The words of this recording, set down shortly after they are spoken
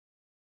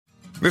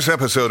This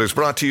episode is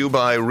brought to you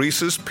by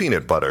Reese's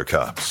Peanut Butter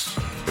Cups.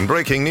 In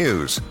breaking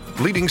news,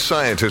 leading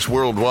scientists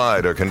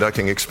worldwide are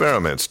conducting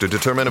experiments to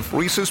determine if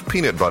Reese's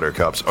Peanut Butter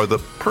Cups are the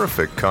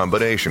perfect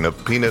combination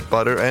of peanut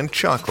butter and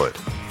chocolate.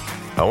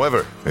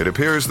 However, it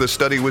appears the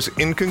study was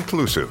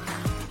inconclusive,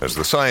 as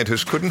the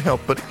scientists couldn't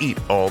help but eat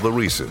all the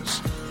Reese's.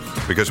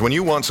 Because when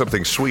you want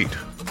something sweet,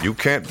 you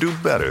can't do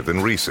better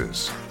than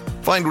Reese's.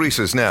 Find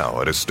Reese's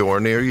now at a store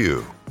near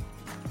you.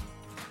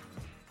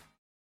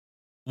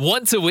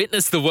 Want to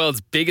witness the world's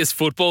biggest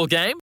football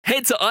game?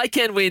 Head to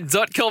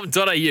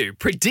iCanWin.com.au,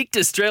 predict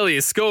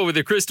Australia's score with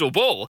a crystal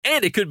ball,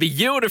 and it could be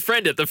you and a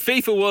friend at the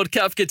FIFA World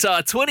Cup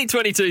Qatar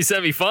 2022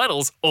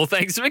 semi-finals, all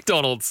thanks to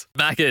McDonald's.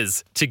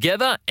 Maccas,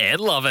 together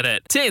and loving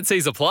it.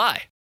 TNCs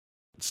apply.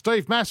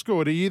 Steve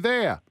Mascord, are you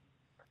there?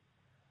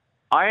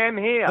 I am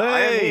here. Hey. I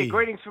am here.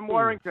 Greetings from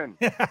Warrington.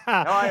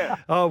 How are you?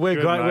 Oh, we're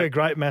Good, great. mate. We're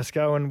great,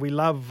 Masco, and we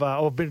love.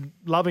 I've been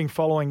loving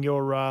following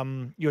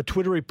your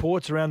Twitter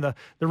reports around the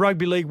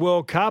Rugby League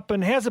World Cup.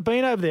 And how's it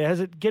been over there?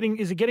 Is it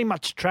getting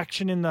much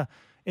traction in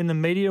the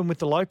media and with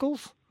the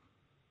locals?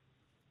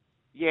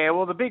 Yeah,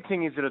 well, the big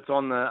thing is that it's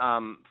on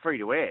the free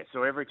to air.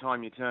 So every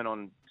time you turn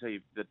on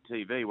the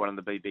TV, one of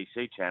the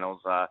BBC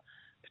channels,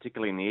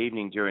 particularly in the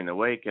evening during the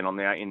week and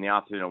in the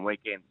afternoon and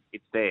weekend,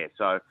 it's there.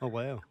 So Oh,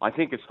 wow. I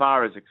think as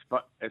far as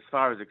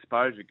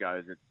exposure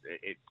goes,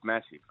 it's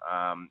massive.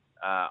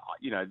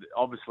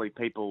 Obviously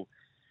people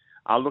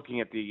are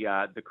looking at the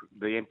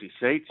empty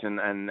seats and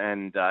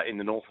in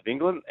the north of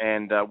England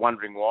and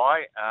wondering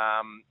why.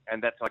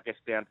 And that's, I guess,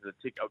 down to the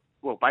ticket.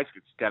 Well,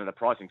 basically, it's down to the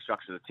pricing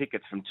structure of the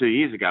tickets from 2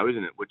 years ago,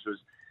 isn't it? Which was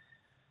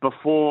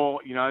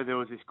before there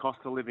was this cost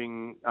of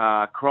living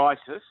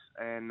crisis,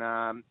 and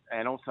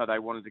also they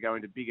wanted to go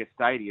into bigger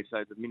stadia.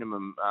 So the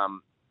minimum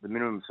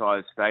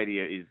size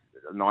stadia is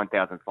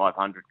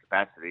 9,500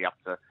 capacity, up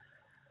to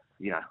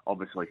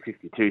obviously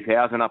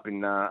 52,000 up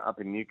in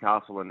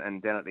Newcastle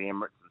and down at the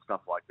Emirates and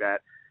stuff like that.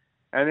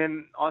 And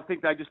then I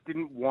think they just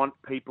didn't want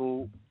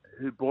people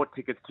who bought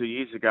tickets 2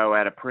 years ago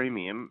at a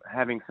premium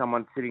having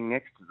someone sitting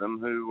next to them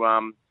who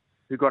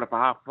got it for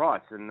half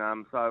price.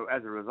 And so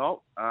as a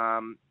result,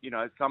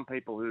 some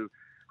people who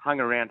hung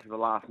around to the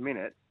last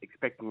minute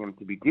expecting them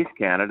to be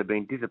discounted have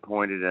been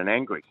disappointed and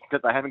angry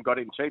that they haven't got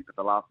in cheap at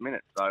the last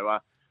minute. So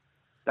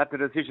that's the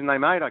decision they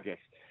made, I guess.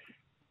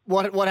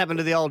 What happened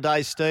to the old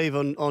days, Steve,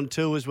 on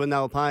tours when they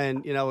were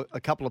paying,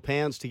 a couple of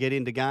pounds to get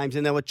into games,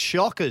 and there were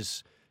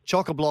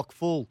chock-a-block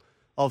full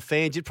of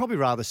fans? You'd probably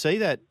rather see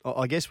that.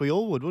 I guess we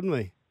all would, wouldn't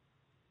we?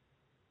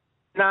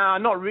 No,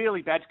 not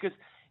really, Badge, because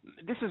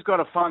this has got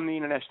to fund the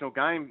international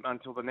game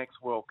until the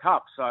next World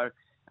Cup. So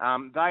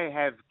they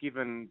have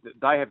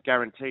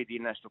guaranteed the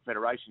International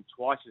Federation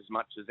twice as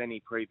much as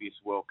any previous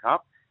World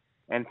Cup.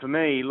 And for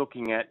me,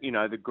 looking at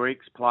the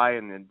Greeks play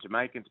and the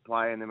Jamaicans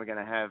play, and then we're going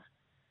to have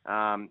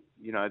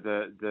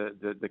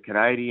the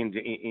Canadians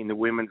in the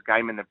women's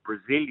game and the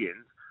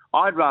Brazilians,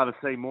 I'd rather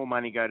see more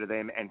money go to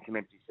them and some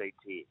empty seats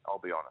here. I'll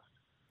be honest.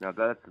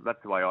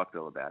 That's the way I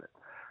feel about it.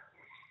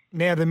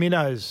 Now, the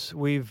Minnows,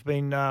 we've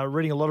been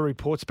reading a lot of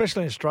reports,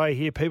 especially in Australia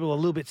here. People are a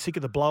little bit sick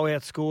of the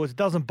blowout scores. It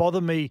doesn't bother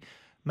me,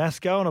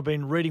 Masco, and I've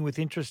been reading with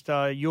interest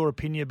your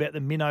opinion about the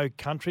Minnow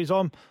countries.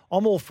 I'm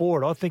all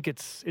for it. I think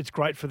it's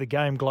great for the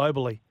game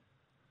globally.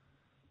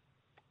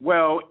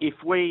 Well,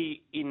 if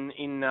we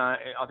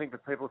I think the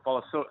people who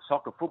follow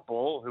soccer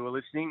football who are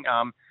listening,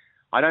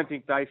 I don't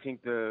think they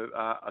think the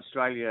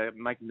Australia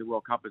making the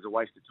World Cup is a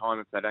waste of time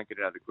if they don't get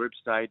out of the group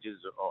stages,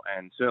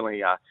 and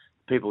certainly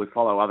people who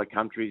follow other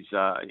countries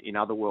in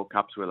other World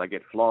Cups where they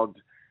get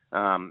flogged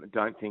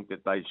don't think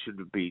that they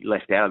should be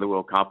left out of the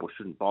World Cup or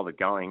shouldn't bother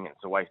going.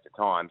 It's a waste of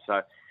time.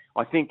 So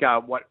I think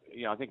I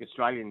think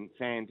Australian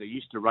fans are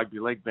used to rugby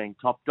league being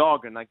top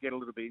dog, and they get a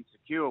little bit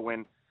insecure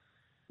when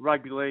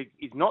rugby league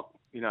is not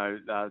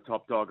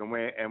top dog, and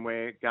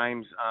where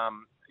games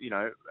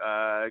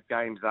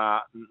games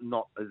are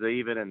not as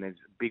even, and there's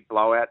big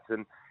blowouts.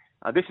 And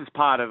this is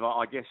part of,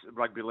 I guess,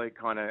 rugby league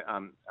kind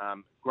of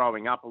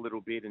growing up a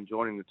little bit and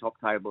joining the top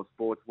table of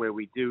sports, where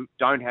we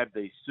don't have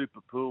these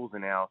super pools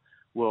in our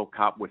World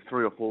Cup with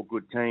 3 or 4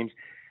 good teams,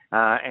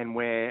 and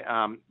where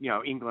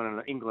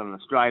England and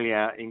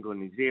Australia, England,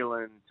 New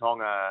Zealand,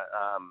 Tonga,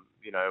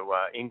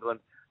 England,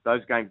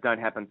 those games don't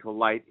happen till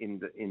late in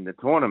the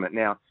tournament.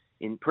 Now,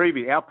 in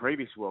our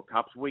previous World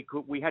Cups,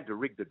 we had to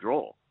rig the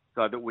draw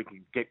so that we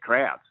could get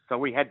crowds. So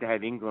we had to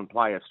have England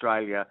play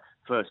Australia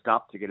first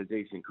up to get a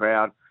decent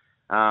crowd.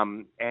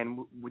 And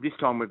this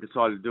time we've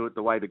decided to do it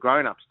the way the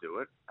grown-ups do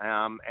it,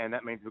 and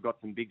that means we've got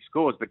some big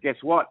scores. But guess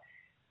what?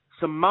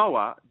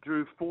 Samoa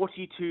drew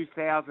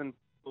 42,000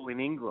 people in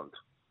England.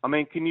 I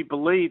mean, can you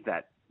believe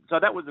that? So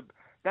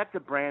that's a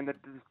brand that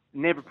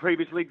never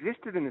previously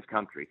existed in this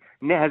country.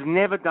 Has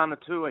never done a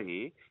tour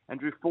here and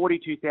drew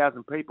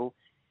 42,000 people.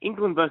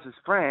 England versus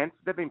France,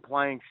 they've been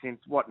playing since,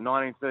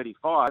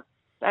 1935.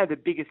 They had the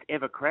biggest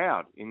ever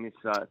crowd in this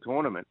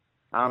tournament.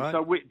 Right.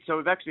 So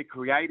we've actually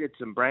created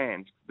some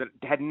brands that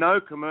had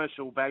no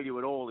commercial value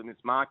at all in this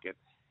market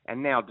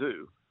and now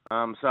do.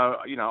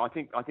 I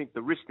think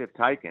the risk they've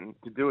taken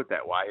to do it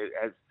that way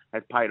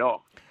has paid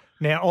off.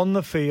 Now, on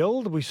the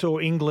field, we saw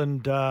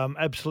England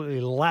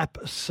absolutely lap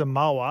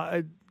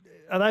Samoa.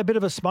 Are they a bit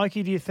of a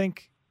smoky, do you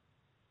think,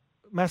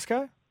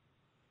 Masco?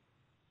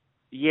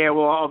 Yeah,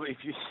 well, if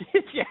you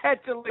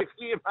had to live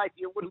here, mate,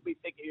 you wouldn't be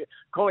sick of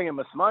calling him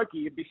a smoky.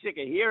 You'd be sick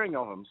of hearing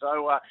of him.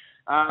 So,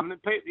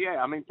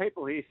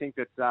 people here think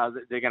that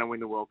they're going to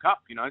win the World Cup,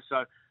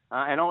 So,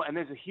 and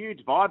there's a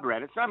huge vibe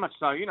around it. So much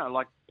so,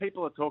 like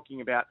people are talking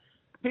about.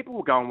 People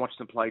will go and watch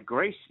them play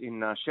Greece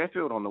in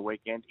Sheffield on the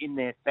weekend in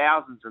their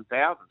thousands and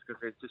thousands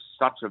because there's just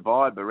such a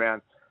vibe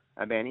around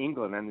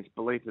England and this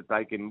belief that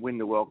they can win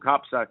the World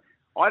Cup. So,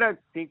 I don't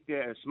think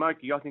they're a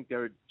smoky. I think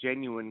they're a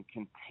genuine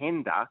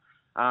contender.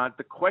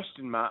 The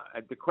question mark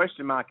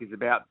is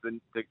about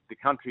the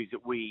countries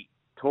that we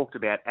talked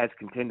about as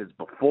contenders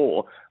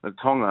before,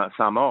 Tonga,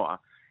 Samoa,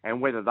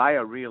 and whether they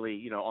are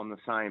really, on the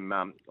same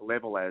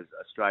level as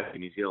Australia,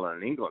 New Zealand,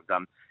 and England.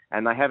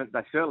 And they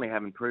certainly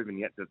haven't proven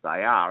yet that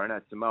they are. And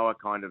Samoa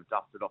kind of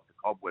dusted off the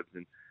cobwebs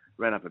and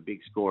ran up a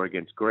big score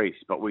against Greece,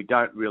 but we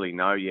don't really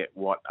know yet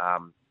what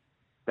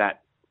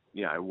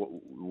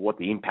what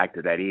the impact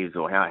of that is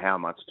or how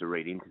much to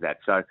read into that.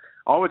 So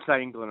I would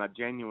say England are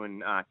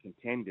genuine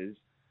contenders,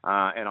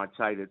 and I'd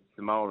say that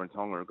Samoa and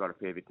Tonga have got a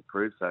fair bit to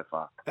prove so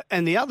far.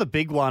 And the other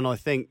big one, I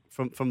think,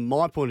 from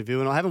my point of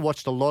view, and I haven't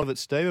watched a lot of it,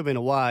 Steve, I've been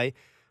away,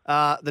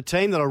 the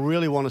team that I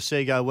really want to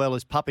see go well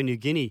is Papua New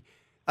Guinea.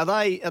 Are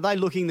they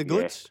looking the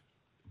goods?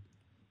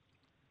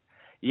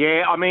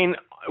 Yeah, I mean,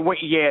 they were.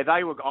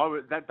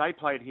 They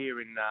played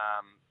here in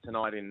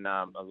tonight in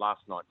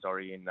last night.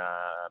 Sorry,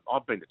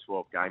 I've been to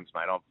 12 games,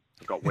 mate. I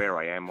forgot where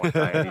I am, what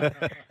day it is.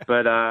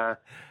 But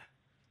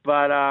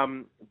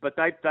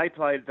they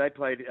played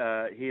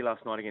here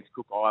last night against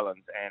Cook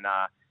Islands, and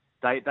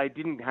they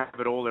didn't have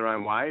it all their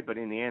own way. But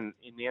in the end,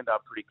 they're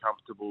pretty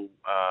comfortable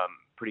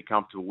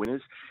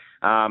winners.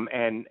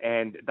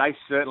 And they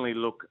certainly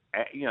look,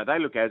 they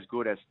look as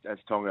good as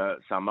Tonga,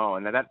 Samoa.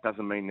 Now that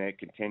doesn't mean they're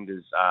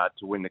contenders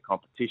to win the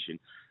competition,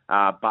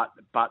 but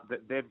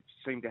they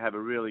seem to have a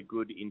really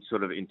good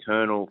sort of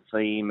internal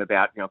theme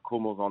about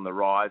Kumul's on the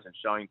rise and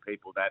showing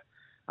people that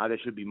there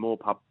should be more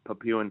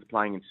Papuans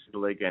playing in Super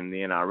League and the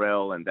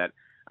NRL, and that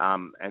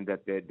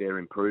they're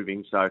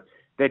improving. So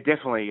they're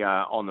definitely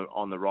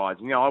on the rise.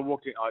 I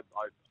walked in.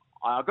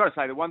 I've got to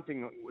say the one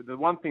thing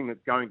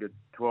that going to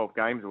 12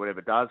 games or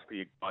whatever does for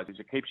you guys is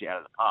it keeps you out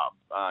of the pub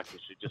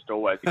because you're just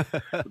always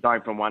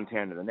going from one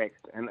town to the next.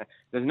 And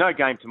there's no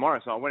game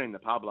tomorrow, so I went in the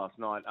pub last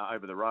night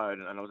over the road,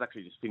 and I was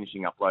actually just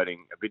finishing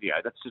uploading a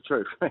video. That's the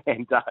truth.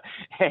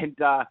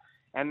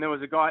 And there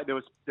was a guy. There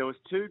was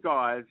two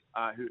guys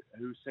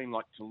who seemed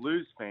like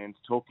Toulouse fans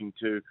talking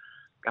to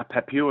a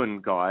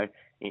Papuan guy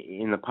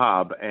in the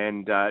pub,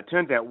 and it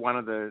turns out one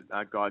of the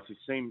guys who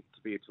seemed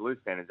to be a Toulouse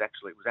fan was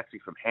actually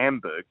from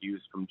Hamburg. He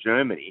was from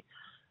Germany,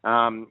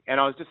 and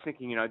I was just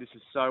thinking, this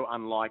is so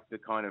unlike the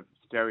kind of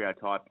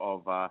stereotype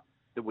of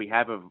that we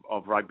have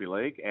of rugby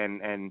league,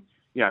 and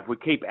if we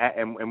keep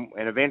and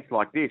events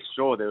like this,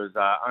 sure, there was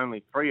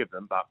only 3 of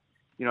them, but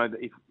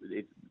if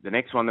the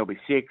next one there'll be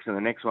 6, and the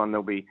next one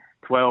there'll be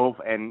 12,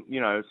 and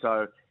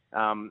so.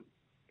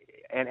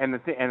 And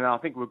I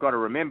think we've got to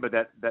remember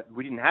that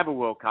we didn't have a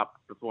World Cup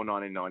before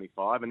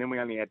 1995, and then we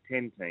only had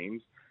 10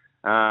 teams.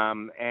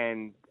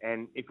 And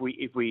if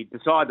we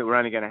decide that we're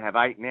only going to have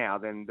 8 now,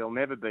 then there'll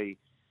never be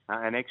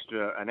an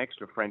extra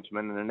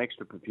Frenchman and an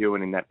extra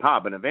Papuan in that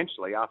pub. And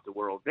eventually, after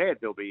we're all dead,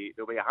 there'll be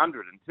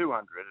 100 and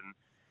 200. And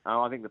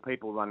I think the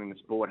people running the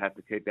sport have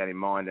to keep that in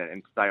mind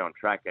and stay on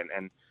track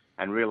and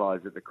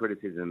realise that the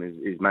criticism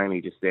is mainly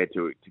just there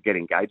to get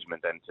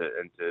engagement and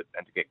to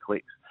get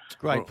clicks.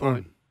 Great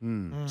point.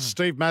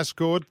 Steve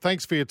Mascord,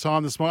 thanks for your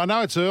time this morning. I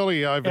know it's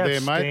early over there,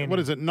 mate. What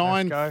is it,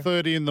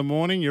 9:30 in the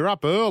morning? You're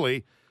up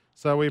early,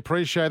 so we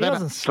appreciate that.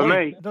 Doesn't sleep. For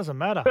me. It doesn't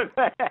matter.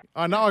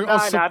 I know.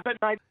 But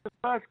mate,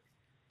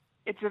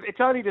 it's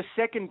only the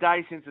second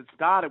day since it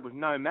started with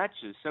no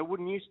matches, so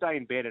wouldn't you stay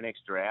in bed an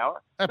extra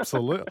hour?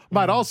 Absolutely.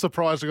 Mate, I was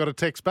surprised I got a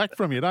text back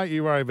from you. Don't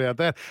you worry about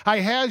that.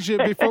 Hey, how's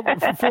your,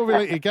 before we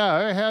let you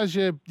go, how's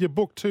your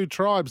book, Two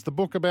Tribes, the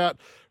book about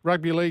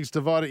rugby league's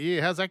divided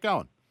year? How's that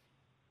going?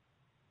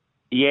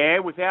 Yeah,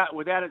 without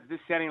it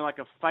just sounding like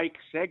a fake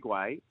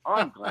segue,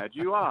 I'm glad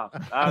you asked.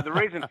 The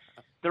reason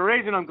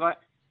I'm glad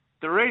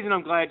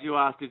you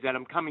asked is that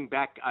I'm coming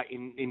back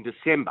in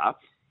December,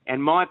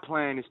 and my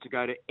plan is to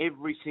go to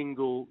every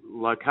single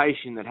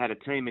location that had a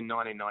team in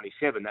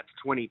 1997. That's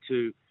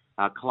 22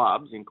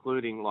 clubs,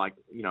 including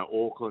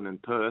Auckland and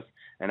Perth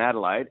and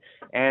Adelaide,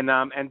 and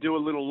do a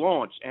little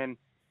launch. And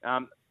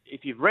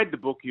if you've read the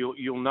book,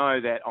 you'll know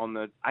that on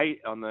the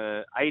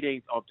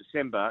 18th of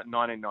December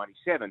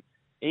 1997.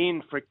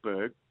 Ian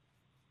Frickberg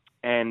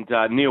and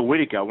Neil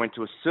Whittaker went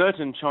to a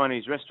certain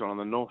Chinese restaurant on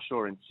the North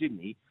Shore in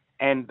Sydney,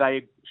 and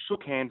they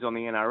shook hands on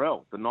the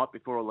NRL the night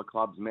before all the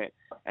clubs met.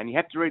 And you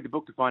have to read the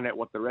book to find out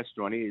what the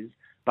restaurant is.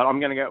 But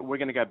we're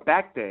going to go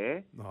back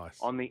there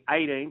on the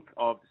 18th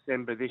of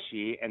December this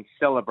year and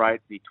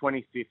celebrate the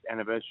 25th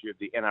anniversary of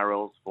the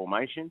NRL's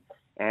formation.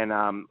 And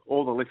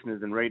all the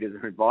listeners and readers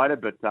are invited,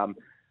 but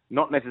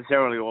Not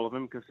necessarily all of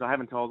them, because I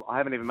haven't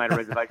even made a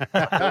reservation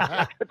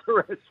at the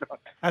restaurant.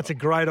 That's a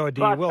great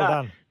idea. But, well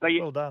done.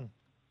 well done.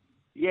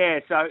 Yeah,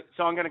 so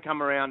I'm going to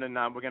come around and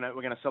we're going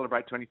to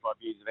celebrate 25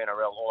 years of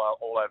NRL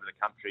all over the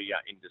country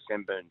in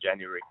December and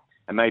January,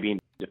 and maybe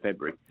into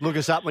February. Look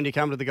us up when you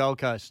come to the Gold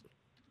Coast.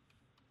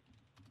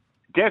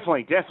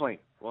 Definitely.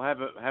 We'll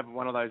have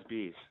one of those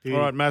beers. All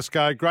right,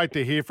 Masco, great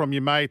to hear from you,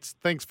 mates.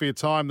 Thanks for your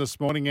time this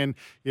morning. And,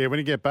 yeah, when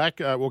you get back,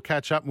 we'll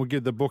catch up and we'll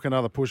give the book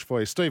another push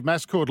for you. Steve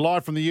Mascoord,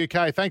 live from the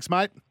UK. Thanks,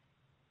 mate.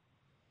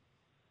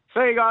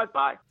 See you guys.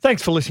 Bye.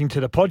 Thanks for listening to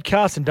the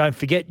podcast. And don't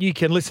forget, you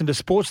can listen to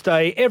Sports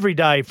Day every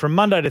day from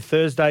Monday to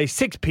Thursday,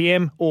 6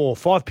 p.m. or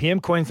 5 p.m.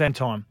 Queensland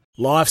time.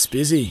 Life's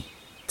busy.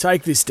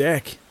 Take this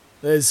deck.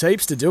 There's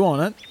heaps to do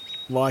on it,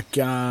 like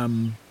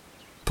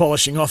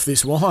polishing off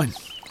this wine.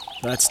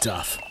 That's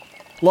tough.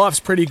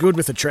 Life's pretty good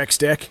with a Trex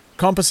deck.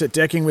 Composite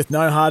decking with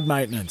no hard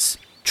maintenance.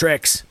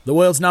 Trex, the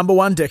world's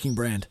 #1 decking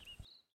brand.